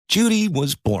Judy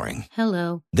was boring.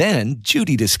 Hello. Then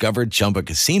Judy discovered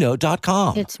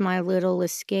ChumbaCasino.com. It's my little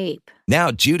escape. Now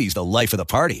Judy's the life of the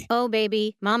party. Oh,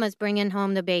 baby, mama's bringing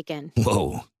home the bacon.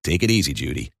 Whoa, take it easy,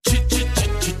 Judy.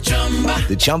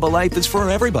 The Chumba life is for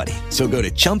everybody. So go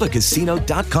to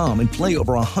ChumbaCasino.com and play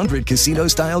over 100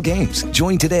 casino-style games.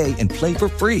 Join today and play for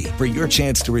free for your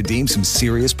chance to redeem some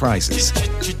serious prizes.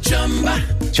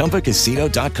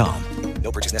 ChumbaCasino.com.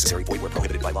 No purchase necessary. Void where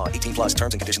prohibited by law. 18 plus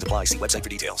terms and conditions apply. See website for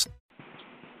details.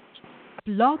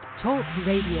 Blog Talk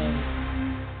Radio.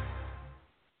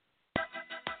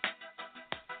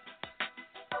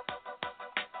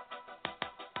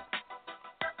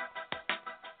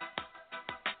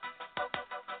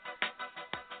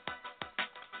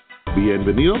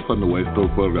 Bienvenidos a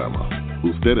nuestro programa.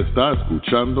 Usted está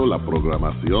escuchando la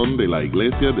programación de la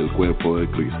Iglesia del Cuerpo de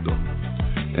Cristo.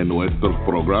 En nuestros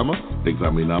programas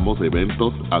examinamos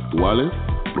eventos actuales,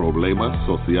 problemas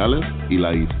sociales y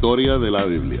la historia de la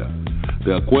Biblia,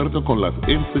 de acuerdo con las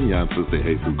enseñanzas de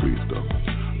Jesucristo.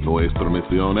 Nuestra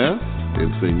misión es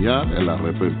enseñar el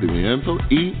arrepentimiento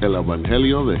y el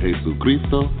Evangelio de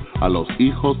Jesucristo a los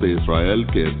hijos de Israel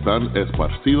que están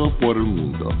esparcidos por el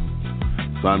mundo.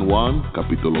 San Juan,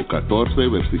 capítulo 14,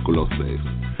 versículo 6.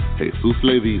 Jesús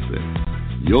le dice: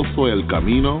 Yo soy el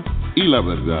camino y la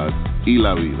verdad y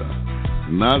la vida.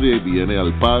 Nadie viene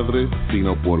al Padre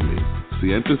sino por mí.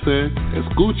 Siéntese,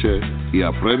 escuche y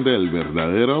aprende el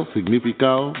verdadero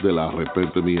significado del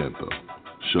arrepentimiento.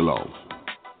 Shalom.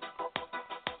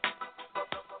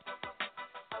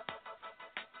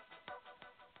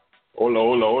 Hola,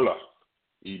 hola, hola.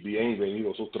 Y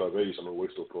bienvenidos otra vez a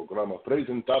nuestro programa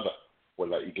presentado por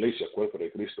la Iglesia Cuerpo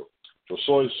de Cristo. Yo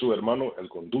soy su hermano, el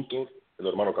conductor, el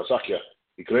hermano Kazakia.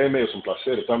 Y créeme, es un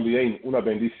placer, también una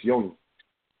bendición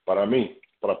para mí,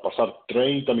 para pasar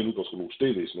 30 minutos con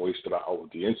ustedes, nuestra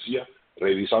audiencia,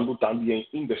 revisando también,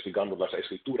 investigando las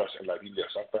escrituras en la Biblia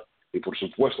Santa y por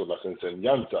supuesto las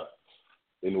enseñanzas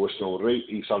de nuestro Rey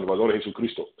y Salvador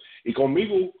Jesucristo. Y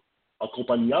conmigo,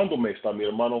 acompañándome, está mi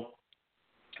hermano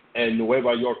en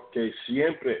Nueva York, que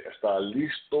siempre está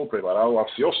listo, preparado,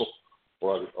 ansioso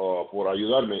por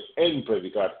ayudarme en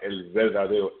predicar el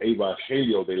verdadero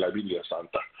evangelio de la Biblia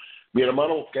Santa. Mi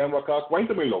hermano que anda acá,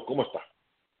 cuéntamelo, ¿cómo está?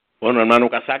 Bueno,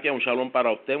 hermano Kazakia, un shalom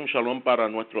para usted, un shalom para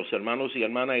nuestros hermanos y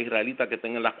hermanas israelitas que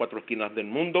estén en las cuatro esquinas del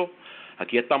mundo.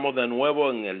 Aquí estamos de nuevo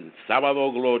en el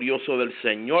sábado glorioso del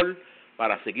Señor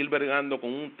para seguir bregando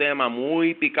con un tema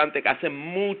muy picante que hace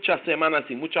muchas semanas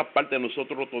y muchas partes de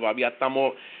nosotros todavía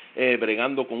estamos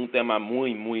bregando con un tema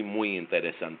muy, muy, muy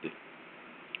interesante.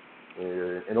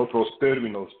 En otros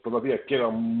términos, todavía queda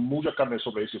mucha carne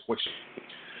sobre ese juicio.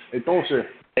 Entonces,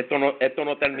 esto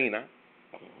no termina.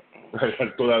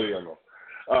 Todavía no.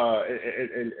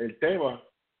 El tema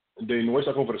de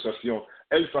nuestra conversación,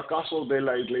 el fracaso de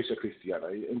la Iglesia Cristiana.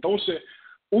 Entonces,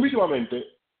 últimamente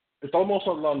estamos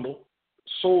hablando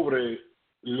sobre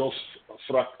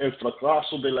el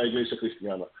fracaso de la Iglesia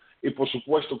Cristiana. Y por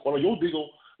supuesto, cuando yo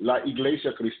digo la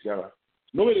Iglesia Cristiana,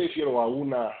 no me refiero a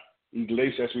una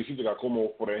iglesia específica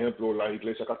como, por ejemplo, la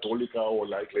Iglesia Católica o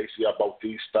la Iglesia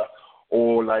Bautista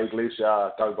o la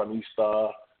Iglesia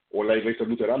Calvinista o la Iglesia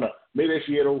Luterana. Me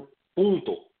refiero,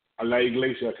 punto, a la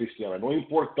Iglesia Cristiana. No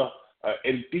importa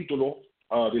el título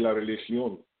de la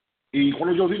religión. Y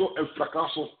cuando yo digo el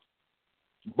fracaso,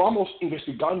 vamos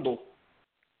investigando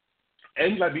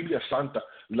en la Biblia Santa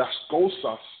las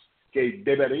cosas que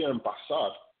deberían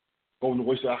pasar con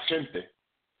nuestra gente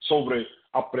sobre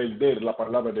aprender la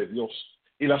palabra de Dios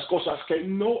y las cosas que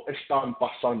no están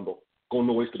pasando con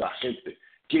nuestra gente,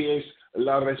 que es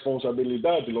la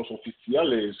responsabilidad de los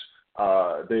oficiales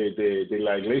de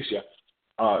la iglesia,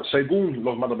 según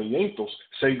los mandamientos,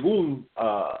 según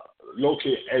lo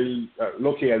que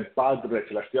el Padre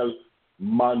Celestial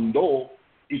mandó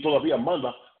y todavía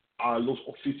manda a los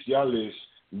oficiales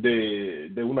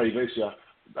de una iglesia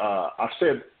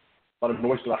hacer para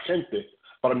nuestra gente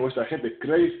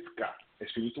crezca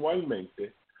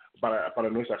espiritualmente, para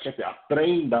nuestra gente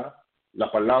aprenda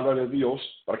la palabra de Dios,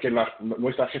 para que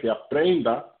nuestra gente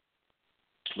aprenda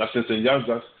las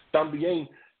enseñanzas, también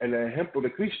el ejemplo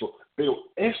de Cristo. Pero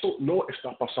esto no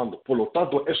está pasando, por lo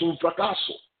tanto es un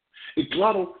fracaso. Y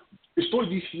claro, estoy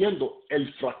diciendo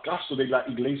el fracaso de la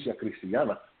Iglesia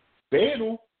Cristiana,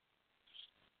 pero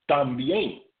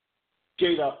también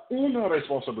queda una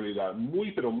responsabilidad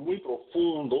muy, pero muy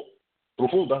profunda,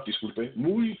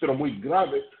 muy, pero muy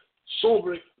grave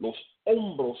sobre los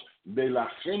hombros de la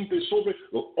gente, sobre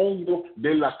los hombros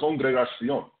de la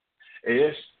congregación.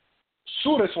 Es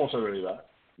su responsabilidad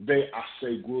de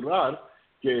asegurar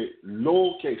que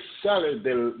lo que sale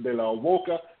de la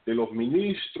boca de los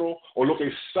ministros o lo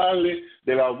que sale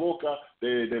de la boca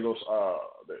del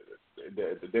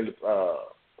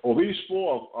obispo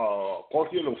o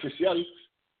cualquier oficial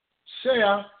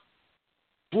sea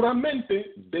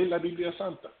puramente de la Biblia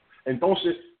Santa.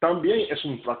 Entonces, también es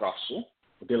un fracaso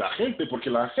de la gente, porque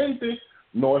la gente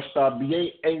no está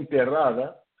bien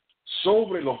enterrada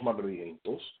sobre los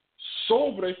mandamientos,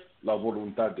 sobre la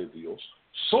voluntad de Dios,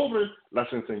 sobre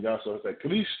las enseñanzas de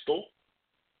Cristo,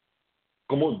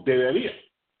 como debería.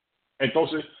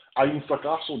 Entonces, hay un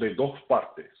fracaso de dos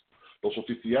partes. Los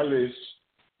oficiales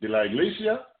de la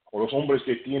iglesia, o los hombres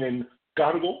que tienen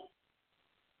cargo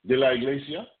de la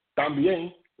iglesia,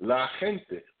 también la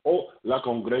gente o la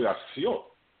congregación.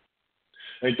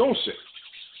 Entonces,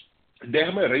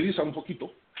 déjame revisar un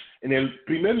poquito. En el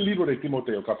primer libro de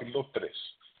Timoteo, capítulo 3,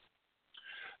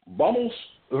 vamos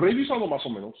revisando más o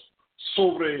menos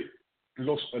sobre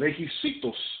los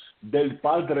requisitos del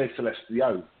Padre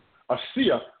Celestial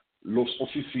hacia los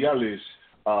oficiales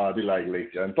de la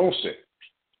iglesia. Entonces,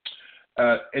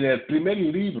 en el primer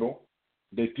libro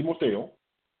de Timoteo,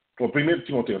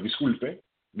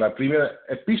 la primera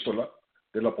epístola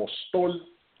del apóstol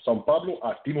San Pablo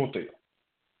a Timoteo,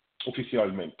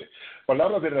 oficialmente.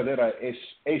 Palabra verdadera es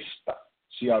esta: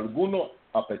 si alguno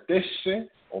apetece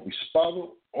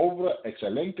obispado, obra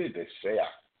excelente desea.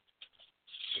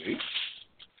 ¿Sí?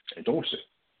 Entonces,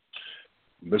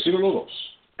 versículo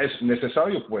 2. Es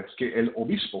necesario, pues, que el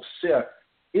obispo sea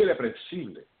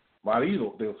irreprensible,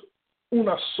 marido de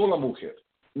una sola mujer,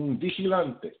 un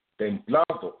vigilante,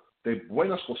 templado, de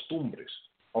buenas costumbres,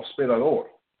 hospedador,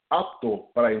 apto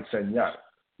para enseñar,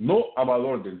 no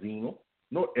amador del vino,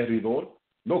 no heridor,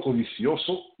 no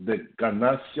codicioso de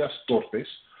ganancias torpes,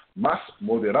 más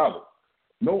moderado,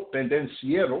 no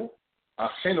pendenciero,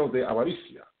 ajeno de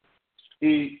avaricia.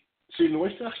 Y si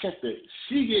nuestra gente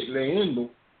sigue leyendo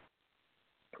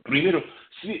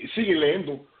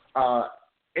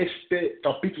este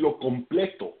capítulo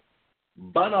completo,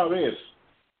 van a ver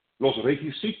los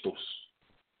requisitos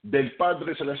del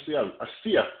Padre Celestial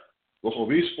hacia los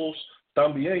obispos,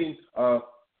 también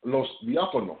los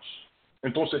diáconos.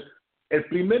 Entonces, el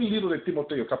primer libro de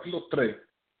Timoteo, capítulo 3,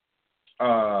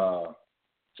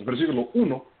 versículo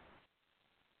 1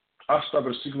 hasta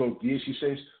versículo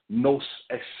 16, nos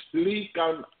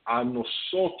explican a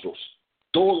nosotros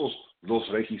todos los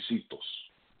requisitos,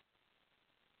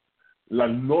 la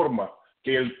norma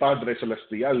que el Padre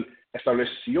Celestial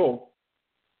estableció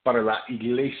para la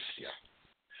iglesia.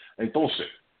 Entonces,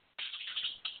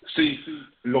 si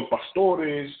los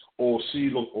pastores o si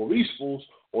los obispos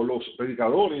o los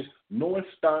predicadores no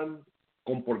están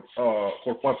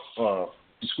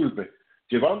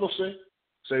llevándose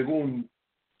según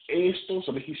estos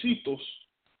requisitos,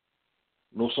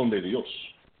 no son de Dios.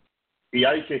 Y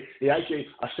hay que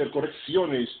hacer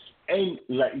correcciones en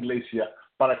la iglesia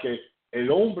para que el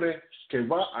hombre que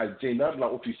va a llenar la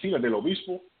oficina del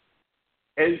obispo,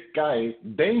 él cae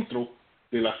dentro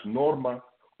de las normas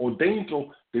o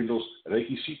dentro de los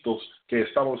requisitos que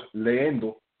estamos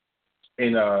leyendo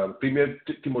en 1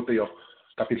 Timoteo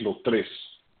capítulo 3,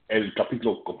 el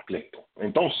capítulo completo.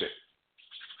 Entonces,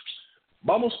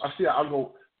 vamos hacia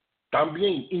algo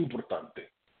también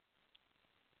importante: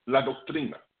 la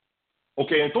doctrina.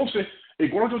 Ok, entonces, y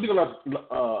cuando yo digo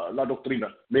la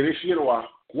doctrina, me refiero a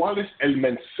cuál es el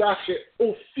mensaje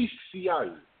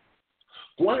oficial.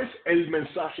 ¿Cuál es el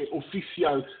mensaje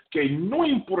oficial que no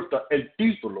importa el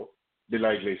título de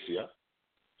la iglesia?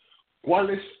 ¿Cuál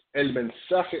es el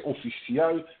mensaje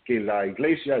oficial que la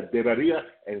iglesia debería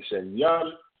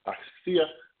enseñar hacia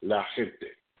la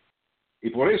gente? Y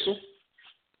por eso,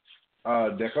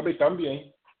 déjame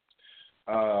también,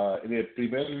 en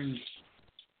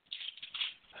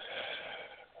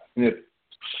el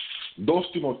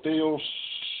 2 Timoteos,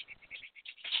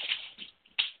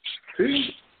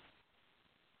 ¿sí?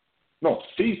 No,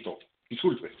 Tito,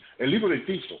 disculpe, el libro de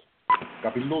Tito,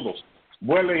 capítulo 2.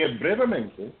 Voy a leer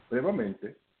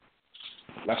brevemente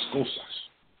las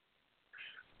cosas.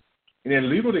 En el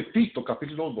libro de Tito,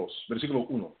 capítulo 2, versículo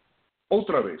 1.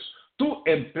 Otra vez, tú,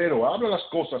 empero, habla las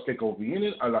cosas que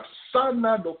convienen a la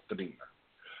sana doctrina.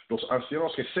 Los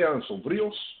ancianos que sean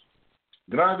sobrios,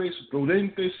 graves,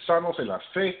 prudentes, sanos en la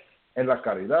fe, en la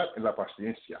caridad, en la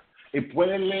paciencia. Y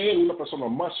pueden leer una persona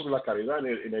más sobre la caridad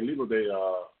en el libro de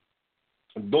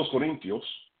 2 Corintios,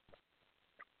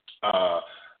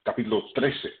 capítulo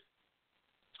 13.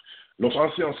 Los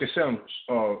ancianos que sean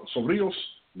sobrios,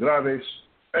 graves,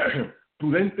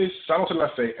 prudentes, sanos en la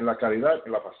fe, en la caridad,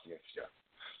 en la paciencia.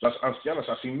 Las ancianas,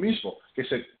 asimismo, que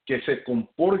se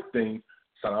comporten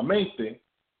sanamente,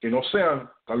 que no sean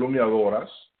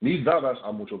calumniadoras, ni dadas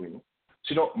a mucho vino,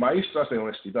 sino maestras de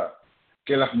honestidad.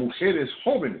 Que las mujeres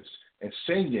jóvenes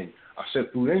enseñen a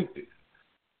ser prudentes,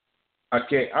 a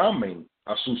que amen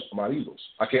a sus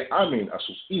maridos, a que amen a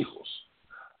sus hijos,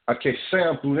 a que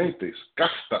sean prudentes,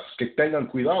 castas, que tengan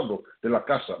cuidado de la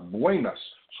casa, buenas,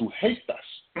 sujetas,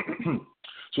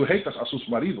 sujetas a sus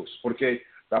maridos, porque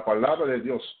la palabra de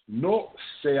Dios no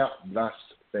sea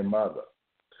blasfemada.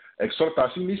 Exhorta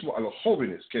asimismo a los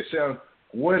jóvenes que sean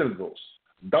cuerdos,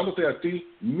 dándote a ti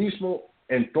mismo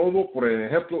en todo por el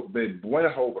ejemplo de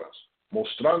buenas obras,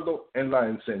 mostrando en la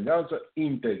enseñanza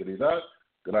integridad,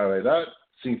 gravedad,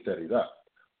 sinceridad,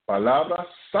 palabra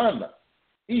sana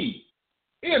y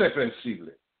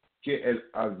irreprensible, que el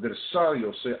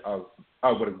adversario se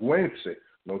avergüence,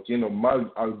 no tiene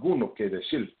mal alguno que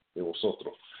decir de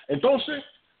vosotros. Entonces,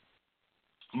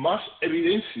 más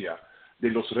evidencia de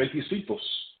los requisitos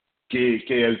que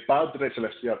el Padre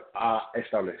Celestial ha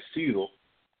establecido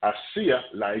hacia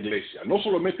la iglesia, no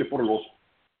solamente para los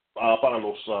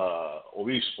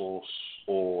obispos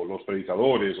o los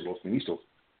predicadores o los ministros,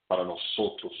 para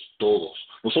nosotros todos.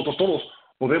 Nosotros todos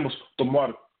podemos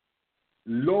tomar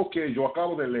lo que yo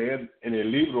acabo de leer en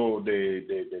el libro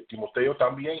de Timoteo,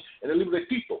 también en el libro de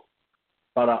Tito,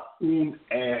 para un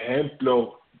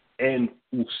ejemplo en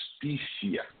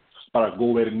justicia, para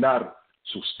gobernar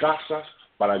sus casas,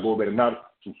 para gobernar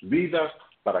sus vidas,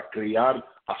 para criar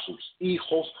a sus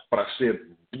hijos, para ser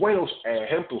buenos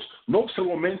ejemplos, no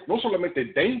solamente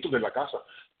dentro de la casa,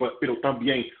 pero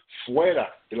también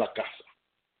fuera de la casa,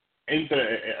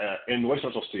 en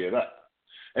nuestra sociedad.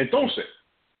 Entonces,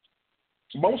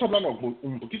 vamos a hablar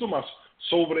un poquito más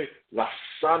sobre la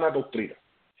sana doctrina.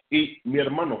 Y mi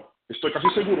hermano, estoy casi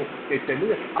seguro que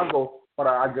tenías algo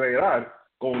para agregar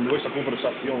con nuestra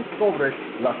conversación sobre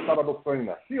la sana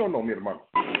doctrina. ¿Sí o no, mi hermano?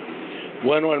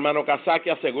 Bueno, hermano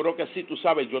Kazaki, aseguro que sí. Tú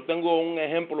sabes, yo tengo un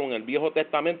ejemplo en el Viejo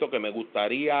Testamento que me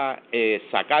gustaría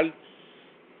sacar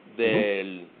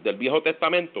del Viejo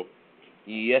Testamento.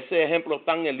 Y ese ejemplo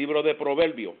está en el libro de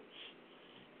Proverbios.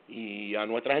 Y a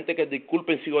nuestra gente que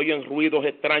disculpen si oyen ruidos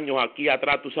extraños aquí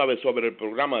atrás, tú sabes, sobre el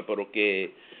programa, pero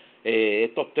que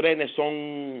estos trenes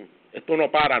esto no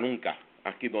para nunca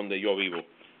aquí donde yo vivo.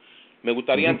 Me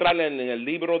gustaría entrar en el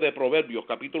libro de Proverbios,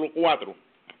 capítulo 4.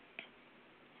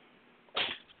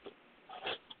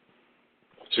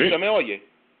 Sí. ¿Se me oye?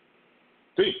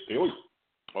 Sí, te oigo.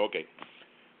 Ok.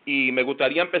 Y me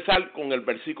gustaría empezar con el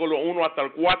versículo 1 hasta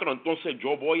el 4, entonces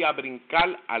yo voy a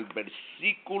brincar al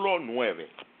versículo 9.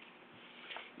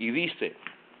 Y dice,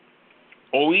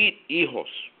 oíd, hijos,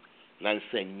 la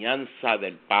enseñanza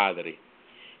del Padre,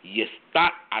 y estad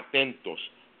atentos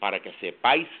para que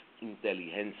sepáis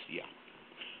inteligencia.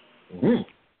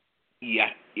 Y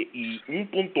un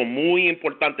punto muy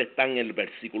importante está en el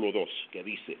versículo 2, que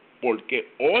dice, porque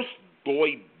os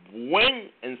doy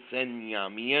buen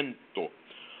enseñamiento,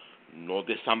 no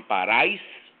desamparáis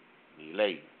mi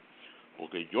ley,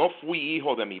 porque yo fui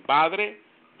hijo de mi padre,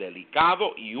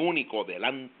 delicado y único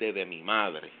delante de mi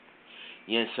madre,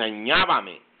 y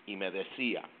enseñábame y me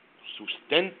decía,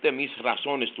 sustente mis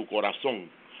razones tu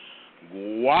corazón,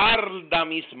 guarda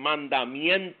mis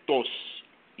mandamientos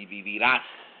y vivirás.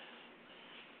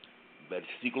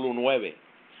 Versículo 9,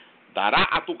 dará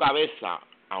a tu cabeza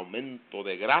aumento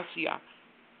de gracia,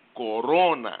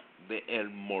 corona de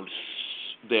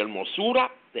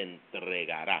hermosura te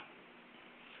entregará.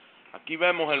 Aquí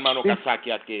vemos, hermano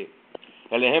Kazaki, que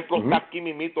el ejemplo está aquí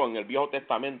mismito en el Viejo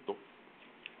Testamento,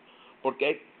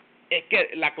 porque es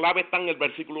que la clave está en el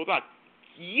versículo 2.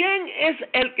 ¿Quién es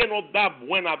el que nos da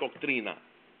buena doctrina?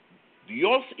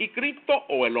 ¿Dios y Cristo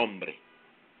o el hombre?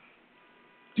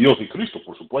 Dios y Cristo,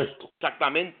 por supuesto.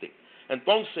 Exactamente.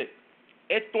 Entonces,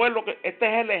 este es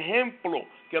el ejemplo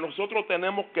que nosotros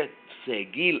tenemos que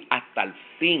seguir hasta el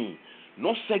fin.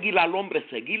 No seguir al hombre,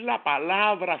 seguir la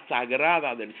palabra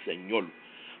sagrada del Señor,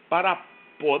 para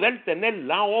poder tener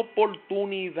la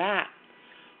oportunidad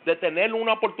de tener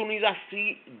una oportunidad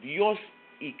si Dios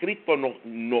y Cristo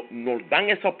nos dan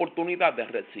esa oportunidad de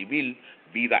recibir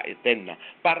vida eterna,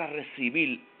 para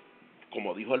recibir,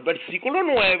 como dijo el versículo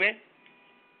 9,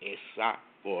 esa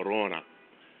corona.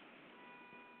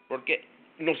 Porque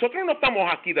nosotros no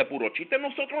estamos aquí de puro chiste,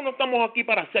 nosotros no estamos aquí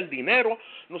para hacer dinero,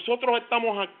 nosotros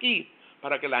estamos aquí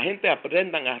para que la gente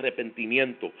aprendan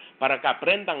arrepentimiento, para que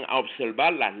aprendan a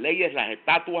observar las leyes, las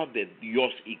estatuas de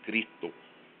Dios y Cristo.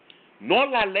 No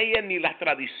las leyes ni las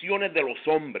tradiciones de los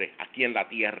hombres aquí en la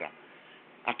tierra.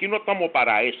 Aquí no estamos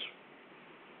para eso.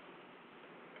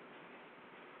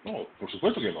 No, por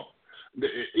supuesto que no.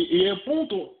 Y el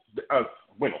punto,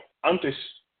 bueno, antes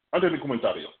de mi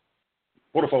comentario,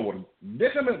 por favor,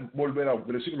 déjame volver al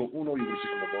versículo 1 y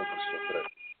versículo 2, versículo 3,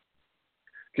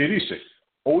 que dice,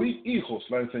 hijos,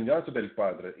 la enseñanza del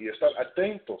Padre, y estar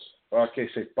atentos para que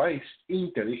sepáis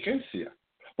inteligencia,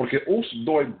 porque os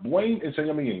doy buen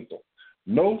enseñamiento.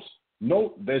 No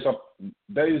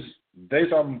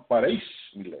desamparéis,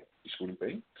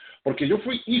 disculpen, porque yo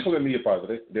fui hijo de mi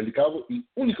padre, delicado y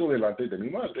único delante de mi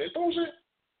madre. Entonces,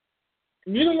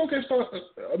 mira lo que está,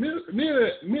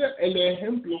 mira el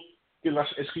ejemplo que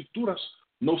las Escrituras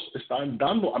nos están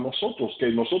dando a nosotros, que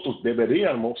nosotros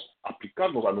deberíamos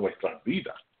aplicarnos a nuestra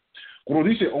vida. Cuando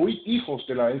dice, oíd hijos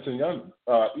la enseñanza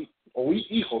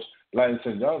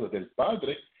del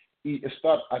Padre y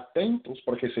estar atentos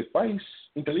para que sepáis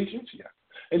inteligencia.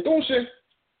 Entonces,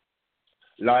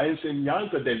 la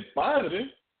enseñanza del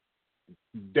Padre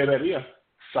debería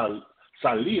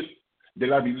salir de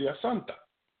la Biblia Santa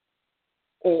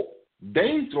o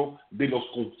dentro de los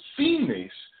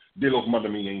confines de los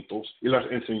mandamientos y las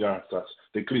enseñanzas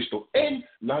de Cristo en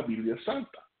la Biblia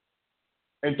Santa.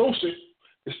 Entonces,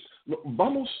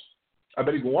 vamos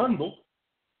averiguando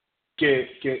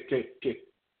que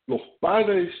los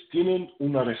padres tienen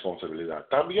una responsabilidad,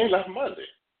 también las madres,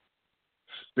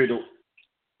 pero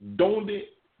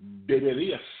 ¿dónde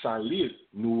debería salir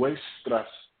nuestras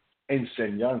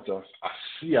enseñanzas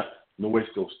hacia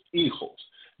nuestros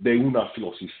hijos? ¿De una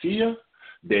filosofía,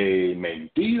 de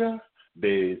mentira,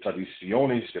 de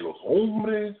tradiciones de los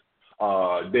hombres,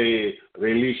 de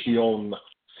religión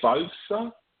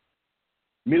falsa?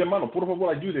 Mira, hermano, por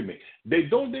favor, ayúdeme. ¿De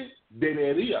dónde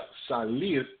debería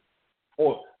salir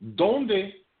o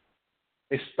dónde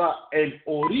está el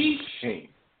origen?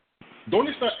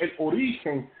 ¿Dónde está el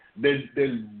origen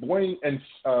del buen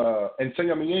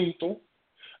enseñamiento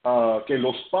que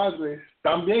los padres,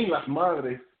 también las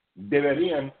madres,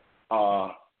 deberían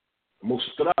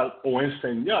mostrar o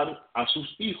enseñar a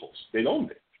sus hijos? ¿De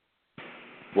dónde?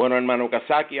 Bueno, hermano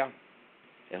Casaquia,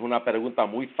 es una pregunta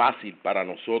muy fácil para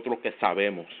nosotros que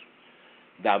sabemos.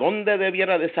 ¿De dónde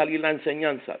debiera de salir la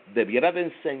enseñanza? Debiera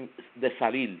de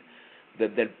salir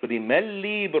desde el primer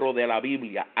libro de la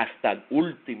Biblia hasta el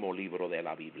último libro de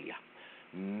la Biblia.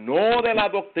 No de la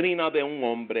doctrina de un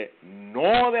hombre,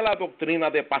 no de la doctrina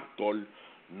de pastor,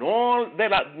 no de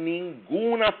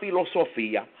ninguna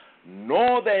filosofía,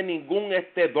 no de ningún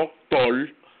doctor,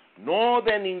 no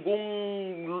de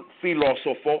ningún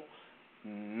filósofo,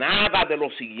 nada de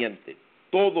lo siguiente.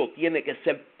 Todo tiene que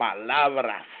ser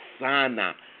palabra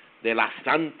sana de la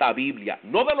Santa Biblia,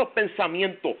 no de los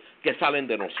pensamientos que salen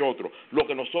de nosotros, lo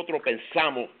que nosotros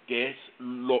pensamos que es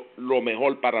lo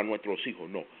mejor para nuestros hijos,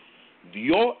 no.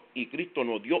 Dios y Cristo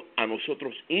nos dio a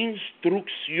nosotros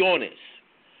instrucciones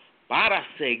para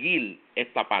seguir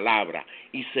esta palabra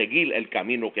y seguir el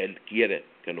camino que Él quiere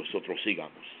que nosotros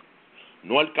sigamos.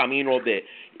 No el camino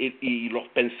y los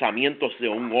pensamientos de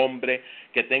un hombre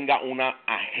que tenga una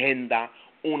agenda,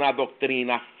 una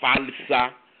doctrina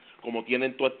falsa, como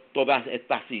tienen todas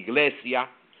estas iglesias.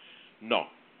 No,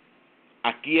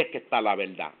 aquí es que está la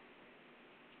verdad.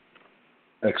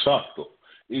 Exacto.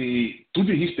 Y tú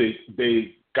dijiste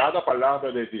de cada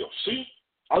palabra de Dios, ¿sí?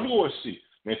 Algo así,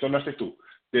 mencionaste tú.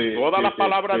 Todas las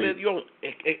palabras de Dios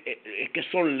es que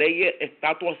son leyes,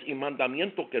 estatuas y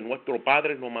mandamientos que nuestro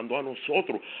Padre nos mandó a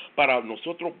nosotros para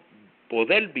nosotros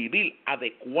poder vivir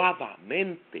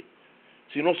adecuadamente.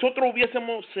 Si nosotros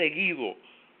hubiésemos seguido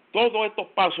todos estos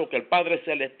pasos que el Padre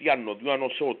Celestial nos dio a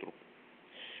nosotros,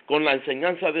 con la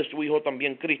enseñanza de su Hijo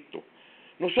también Cristo,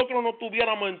 nosotros no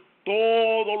tuviéramos en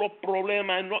todos los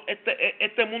problemas,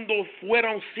 este mundo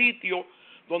fuera un sitio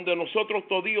donde nosotros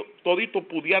toditos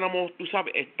pudiéramos,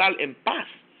 estar en paz.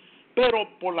 Pero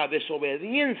por la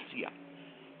desobediencia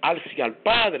hacia el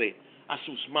Padre,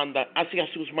 hacia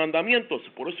sus mandamientos,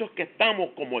 por eso es que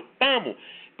estamos como estamos,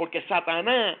 porque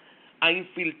Satanás ha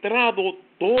infiltrado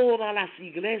todas las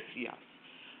iglesias,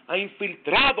 ha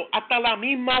infiltrado hasta la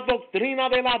misma doctrina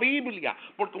de la Biblia,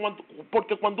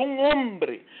 porque cuando un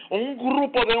hombre o un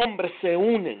grupo de hombres se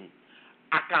unen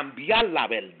a cambiar la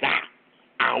verdad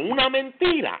a una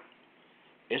mentira,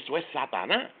 eso es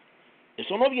Satanás,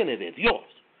 eso no viene de Dios,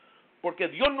 porque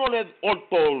Dios no le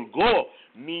otorgó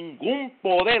ningún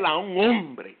poder a un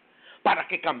hombre para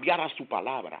que cambiara su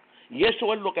palabra. Y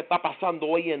eso es lo que está pasando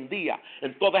hoy en día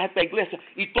en todas estas iglesias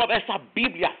y todas esas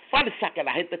Biblias falsas que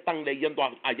la gente está leyendo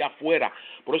allá afuera.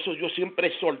 Por eso yo siempre he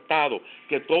exhortado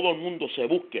que todo el mundo se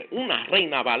busque una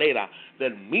Reina Valera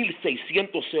del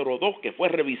 1602 que fue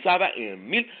revisada en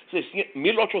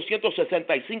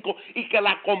 1865 y que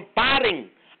la comparen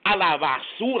a la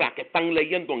basura que están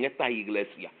leyendo en estas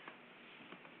iglesias.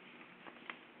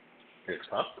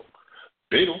 Exacto.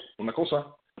 Pero una cosa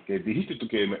que dijiste tú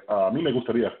que a mí me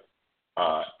gustaría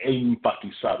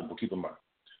enfatizar un poquito más,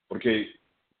 porque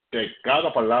de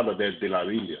cada palabra de la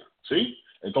Biblia, ¿sí?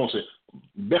 Entonces,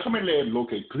 déjame leer lo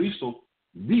que Cristo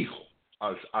dijo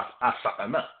a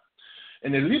Satanás.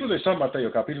 En el libro de San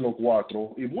Mateo, capítulo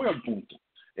 4, y voy al punto,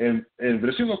 en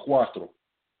versículo 4,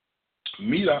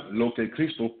 mira lo que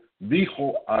Cristo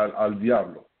dijo al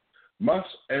diablo. Mas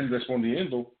él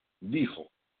respondiendo, dijo,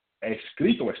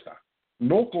 escrito está,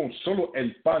 no con solo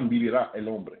el pan vivirá el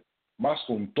hombre, mas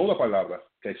con toda palabra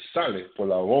que sale por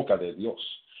la boca de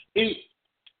Dios. Y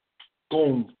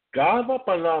con cada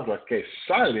palabra que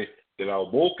sale de la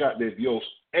boca de Dios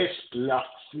es la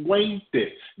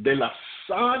fuente de la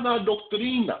sana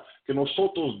doctrina que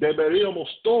nosotros deberíamos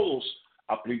todos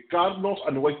aplicarnos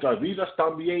a nuestras vidas,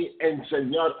 también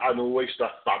enseñar a nuestra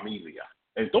familia.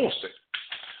 Entonces,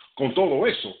 con todo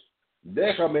eso,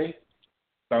 déjame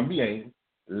también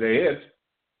leer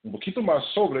un poquito más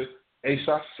sobre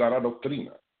esa sana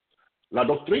doctrina. La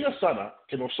doctrina sana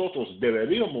que nosotros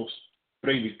deberíamos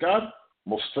predicar,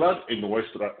 mostrar en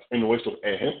nuestros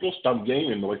ejemplos,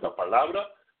 también en nuestra palabra,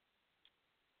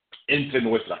 entre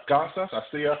nuestras casas,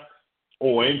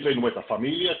 o entre nuestra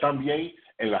familia, también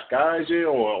en la calle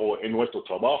o en nuestros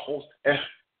trabajos,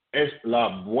 es la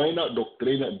buena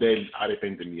doctrina del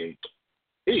arrepentimiento.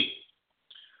 ¿Y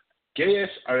qué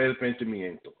es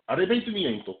arrepentimiento?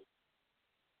 Arrepentimiento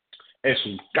es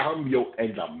un cambio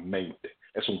en la mente,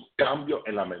 es un cambio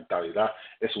en la mentalidad,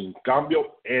 es un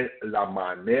cambio en la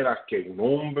manera que un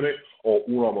hombre o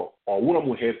una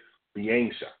mujer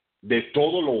piensa de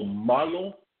todo lo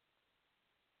malo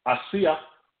hacia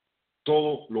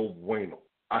todo lo bueno,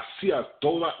 hacia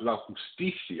toda la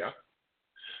justicia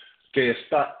que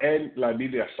está en la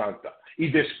Biblia Santa. Y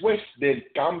después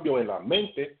del cambio en la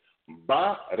mente,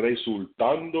 va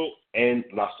resultando en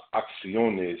las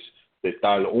acciones de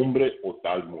tal hombre o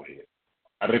tal mujer.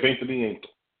 Arrepentimiento.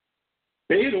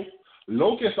 Pero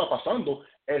lo que está pasando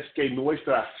es que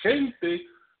nuestra gente,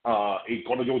 y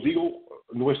cuando yo digo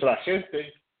nuestra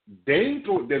gente,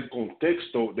 dentro del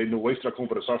contexto de nuestra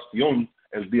conversación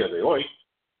el día de hoy,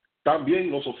 también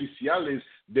los oficiales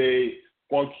de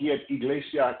cualquier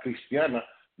iglesia cristiana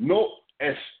no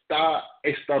está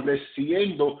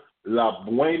estableciendo la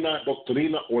buena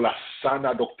doctrina o la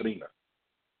sana doctrina.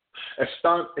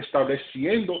 Están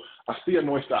estableciendo hacia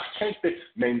nuestra gente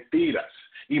mentiras,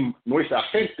 y nuestra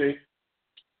gente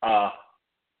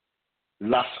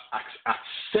las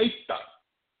acepta.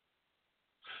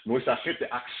 Nuestra gente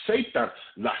acepta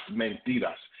las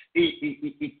mentiras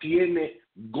y tiene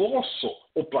gozo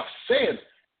o placer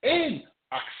en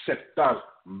aceptar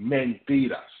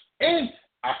mentiras, en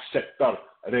aceptar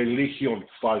religión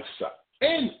falsa,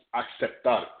 en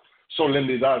aceptar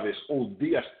solemnidades o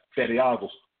días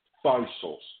feriados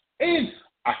falsos, en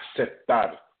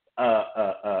aceptar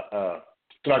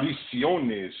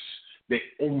tradiciones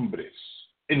de hombres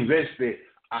en vez de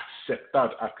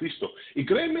aceptar a Cristo. Y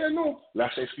créeme o no,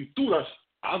 las escrituras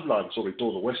hablan sobre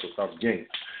todo eso también.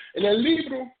 En el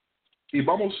libro, y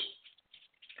vamos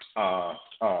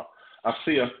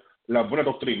hacia la buena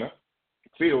doctrina,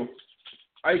 pero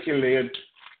hay que leer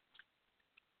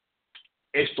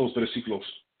estos versículos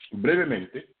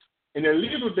brevemente. En el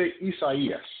libro de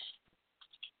Isaías,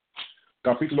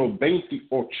 capítulo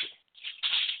 28,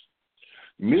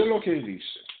 mira lo que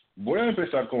dice. Voy a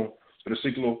empezar con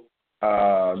versículo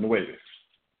 9.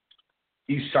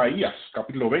 Isaías,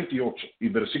 capítulo 28 y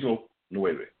versículo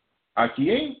 9. ¿A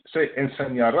quién se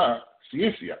enseñará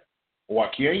ciencia o a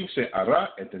quién se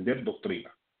hará entender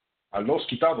doctrina? ¿A los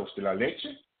quitados de la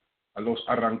leche? ¿A los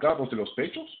arrancados de los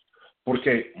pechos?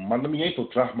 Porque mandamiento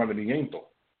tras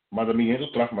mandamiento, mandamiento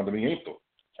tras mandamiento,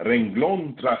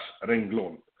 renglón tras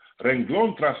renglón,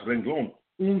 renglón tras renglón,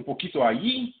 un poquito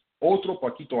allí, otro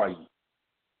poquito allí.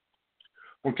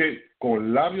 Porque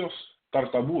con labios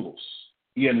tartamudos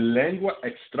y en lengua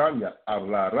extraña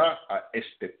hablará a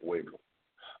este pueblo,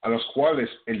 a los cuales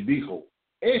él dijo,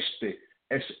 este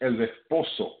es el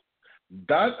reposo,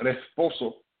 dad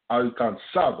reposo al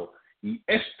cansado, y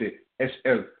este es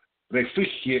el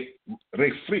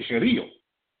refrigerio,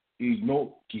 y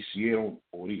no quisieron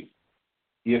oír.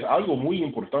 Y es algo muy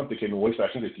importante que nuestra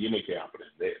gente tiene que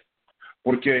aprender,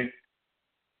 porque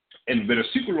en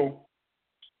versículo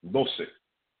 12,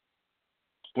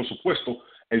 por supuesto,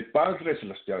 el Padre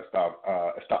Celestial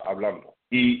está hablando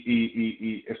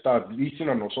y está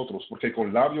diciendo a nosotros, porque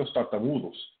con labios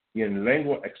tartamudos y en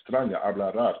lengua extraña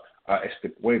hablará a este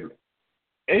pueblo.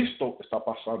 Esto está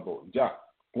pasando ya.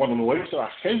 Cuando nuestra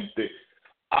gente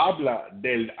habla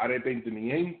del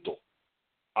arrepentimiento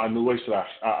a nuestra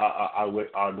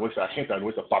gente, a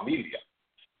nuestra familia,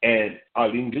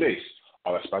 al inglés,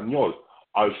 al español,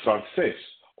 al francés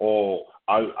o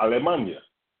al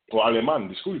alemán,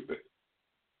 disculpe.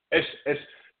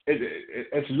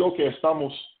 es lo que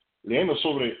estamos leyendo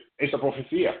sobre esta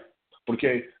profecía,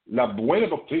 porque la buena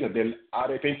doctrina del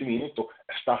arrepentimiento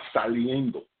está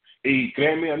saliendo. Y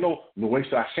créeme o no,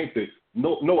 nuestra gente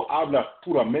no habla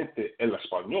puramente el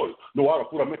español, no habla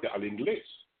puramente el inglés,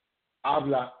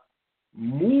 habla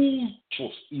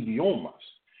muchos idiomas.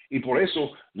 Y por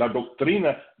eso la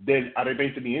doctrina del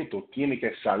arrepentimiento tiene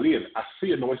que salir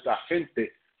hacia nuestra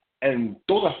gente en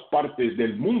todas partes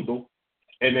del mundo,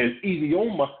 en el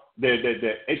idioma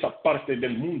de esa parte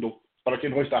del mundo, para que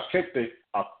nuestra gente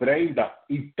aprenda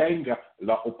y tenga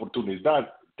la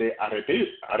oportunidad de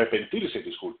arrepentirse,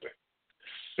 disculpe.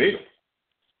 Pero,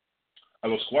 a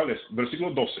los cuales,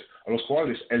 versículo 12, a los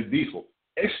cuales él dijo,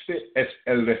 este es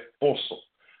el reposo,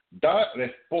 da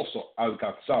reposo al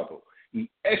cansado, y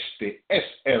este es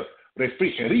el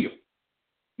refrigerio,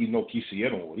 y no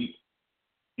quisieron oír.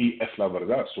 Y es la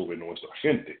verdad sobre nuestra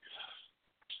gente.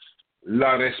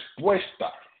 La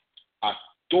respuesta a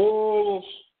todos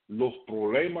los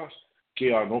problemas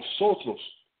que a nosotros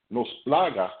nos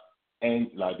plaga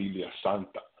en la Biblia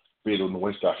Santa, pero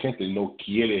nuestra gente no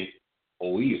quiere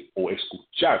oír o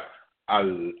escuchar a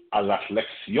las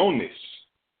lecciones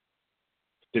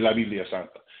de la Biblia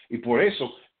Santa. Y por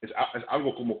eso es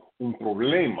algo como un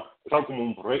problema, es algo como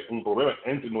un problema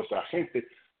entre nuestra gente,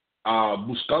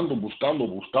 buscando,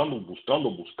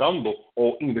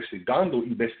 o investigando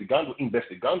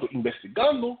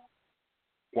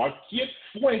cualquier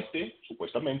fuente,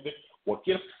 supuestamente,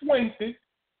 cualquier fuente,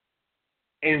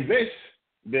 en vez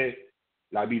de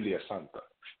la Biblia Santa.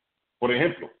 Por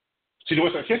ejemplo, si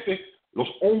nuestra gente, los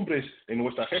hombres de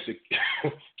nuestra gente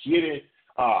quieren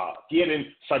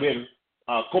saber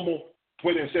cómo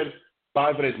pueden ser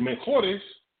padres mejores,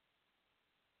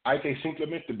 hay que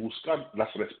simplemente buscar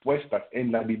las respuestas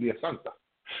en la Biblia Santa.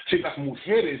 Si las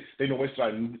mujeres de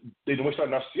nuestra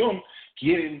nación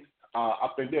quieren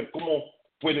aprender cómo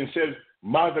pueden ser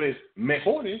madres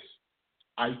mejores,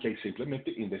 hay que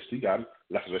simplemente investigar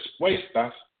las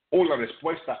respuestas o la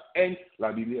respuesta en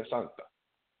la Biblia Santa.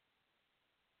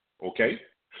 ¿Ok?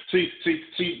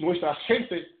 Si nuestra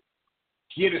gente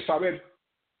quiere saber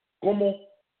cómo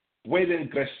pueden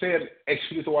crecer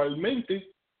espiritualmente,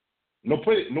 no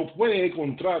puede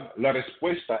encontrar la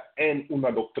respuesta en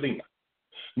una doctrina.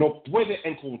 No puede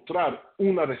encontrar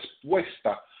una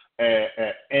respuesta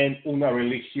en una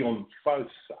religión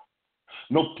falsa.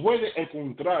 No puede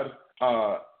encontrar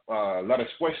la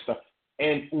respuesta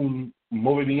en un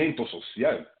movimiento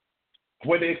social.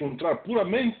 Puede encontrar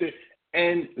puramente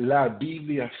en la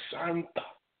Biblia Santa.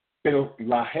 Pero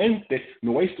la gente,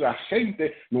 nuestra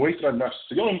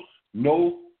nación,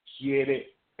 no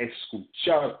quiere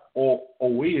escuchar o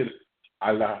oír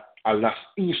a las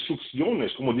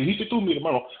instrucciones, como dijiste tú, mi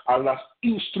hermano, a las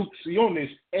instrucciones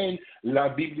en la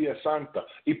Biblia Santa.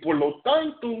 Y por lo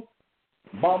tanto,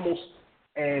 vamos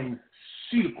en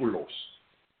círculos.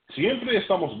 Siempre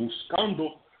estamos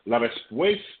buscando la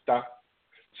respuesta,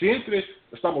 siempre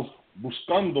estamos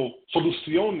buscando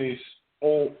soluciones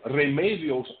o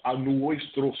remedios a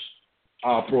nuestros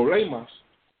problemas,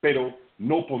 pero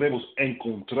no podemos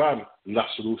encontrar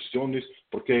las soluciones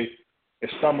porque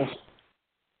estamos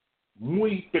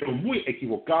muy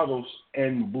equivocados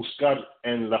en buscar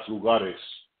en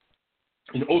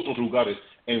otros lugares,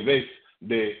 en vez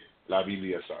de la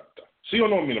Biblia Santa. ¿Sí o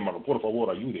no, mi hermano? Por favor,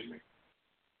 ayúdenme.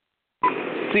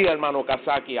 Sí, hermano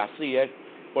Kazaki, así es.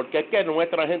 Porque es que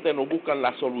nuestra gente no busca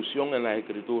la solución en las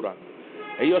Escrituras.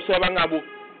 Ellos se van a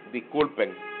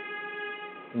disculpen.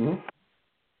 Uh-huh.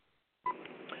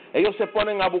 Ellos se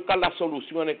ponen a buscar las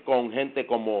soluciones con gente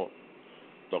como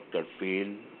Dr.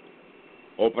 Phil,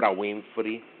 Oprah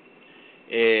Winfrey,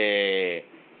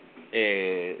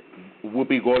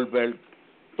 Whoopi Goldberg,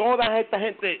 toda esta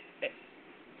gente,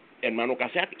 hermano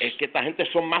Kazaki, es que esta gente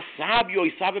son más sabios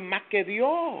y saben más que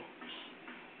Dios.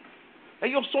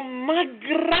 Ellos son más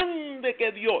grandes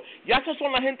que Dios. Y esas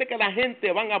son la gente que la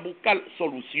gente van a buscar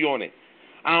soluciones.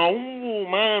 A un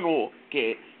humano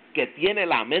que tiene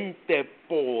la mente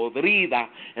podrida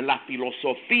en las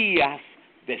filosofías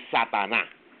de Satanás,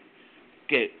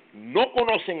 que no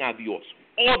conocen a Dios,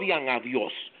 odian a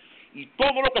Dios, y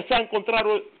todo lo que sea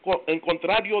en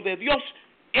contrario de Dios,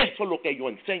 eso es lo que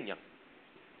ellos enseñan.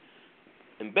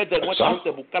 En vez de nuestra gente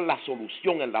buscar la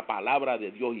solución en la palabra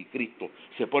de Dios y Cristo,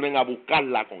 se ponen a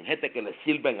buscarla con gente que le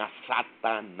sirven a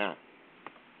Satanás.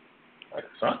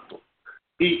 Exacto.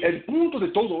 Y el punto de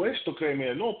todo esto,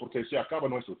 créeme, no, porque se acaba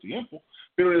nuestro tiempo,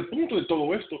 pero el punto de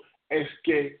todo esto es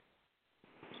que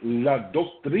la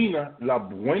doctrina, la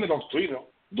buena doctrina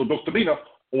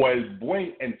o el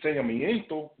buen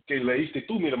enseñamiento que leíste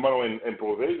tú, mi hermano, en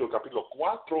Proverbios capítulo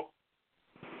 4,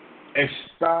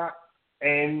 está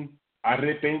en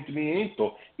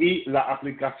arrepentimiento y la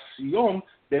aplicación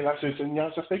de las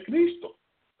enseñanzas de Cristo.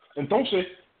 Entonces,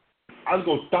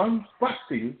 algo tan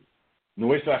fácil,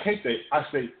 nuestra gente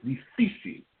hace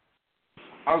difícil.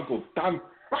 Algo tan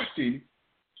fácil,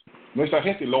 nuestra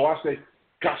gente lo hace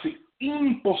casi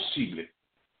imposible.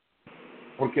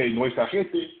 Porque nuestra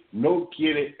gente no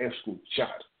quiere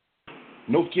escuchar,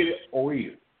 no quiere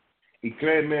oír. Y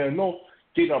créeme o no,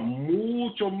 queda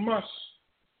mucho más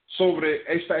sobre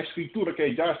esta escritura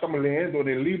que ya estamos leyendo en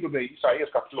el libro de Isaías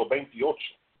capítulo 28.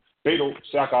 Pero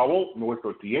se acabó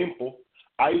nuestro tiempo.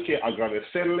 Hay que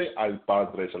agradecerle al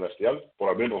Padre Celestial por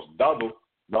habernos dado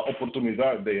la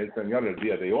oportunidad de enseñar el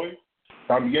día de hoy.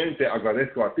 También te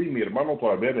agradezco a ti, mi hermano,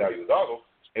 por haberme ayudado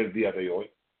el día de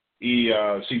hoy. Y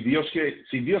si Dios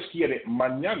quiere,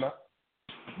 mañana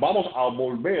vamos a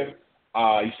volver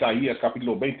a Isaías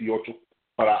capítulo 28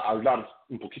 para hablar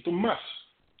un poquito más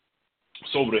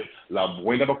sobre la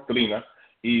buena doctrina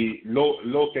y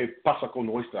lo que pasa con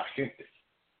nuestra gente.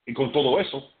 Y con todo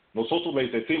eso, nosotros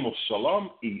les decimos shalom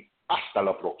y hasta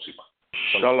la próxima.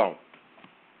 Shalom.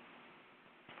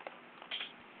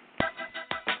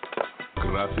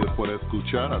 Gracias por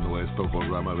escuchar a nuestro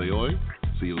programa de hoy.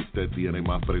 Si usted tiene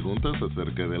más preguntas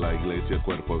acerca de la Iglesia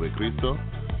Cuerpo de Cristo,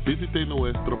 visite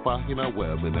nuestra página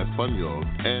web en español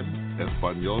en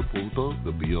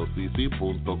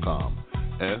español.thebocc.com.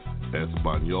 Es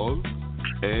español,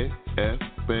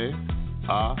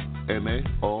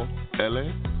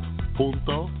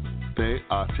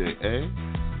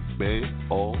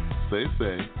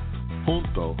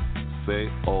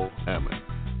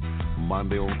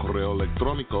 Mande un correo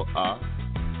electrónico a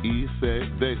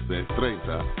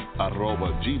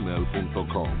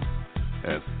icdc30@gmail.com.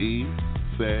 Es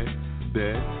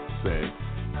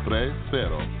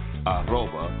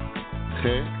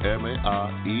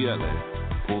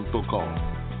icdc30@gmail.com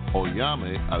o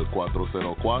llame al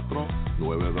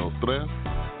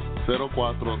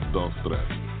 404-923-0423.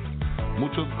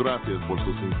 Muchas gracias por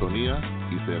su sintonía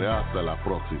y será hasta la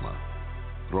próxima.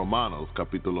 Romanos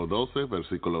capítulo 12,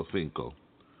 versículo 5.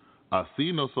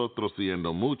 Así nosotros,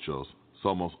 siendo muchos,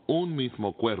 somos un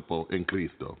mismo cuerpo en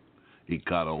Cristo, y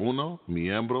cada uno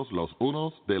miembros los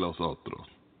unos de los otros.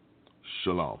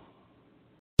 Shalom.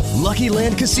 Lucky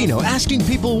Land Casino, asking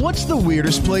people, what's the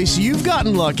weirdest place you've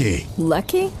gotten lucky?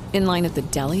 Lucky? In line at the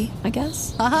deli, I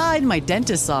guess? Aha, in my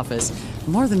dentist's office.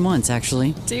 More than once,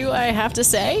 actually. Do I have to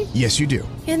say? Yes, you do.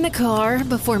 In the car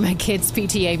before my kids'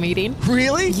 PTA meeting.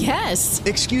 Really? Yes.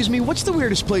 Excuse me, what's the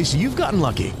weirdest place you've gotten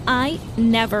lucky? I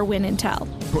never win and tell.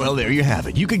 Well, there you have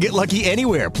it. You can get lucky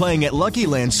anywhere, playing at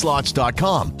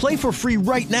LuckyLandSlots.com. Play for free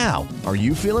right now. Are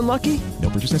you feeling lucky? No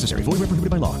purchase necessary. Void where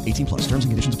prohibited by law. 18+. Terms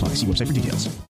and conditions apply. See website for details.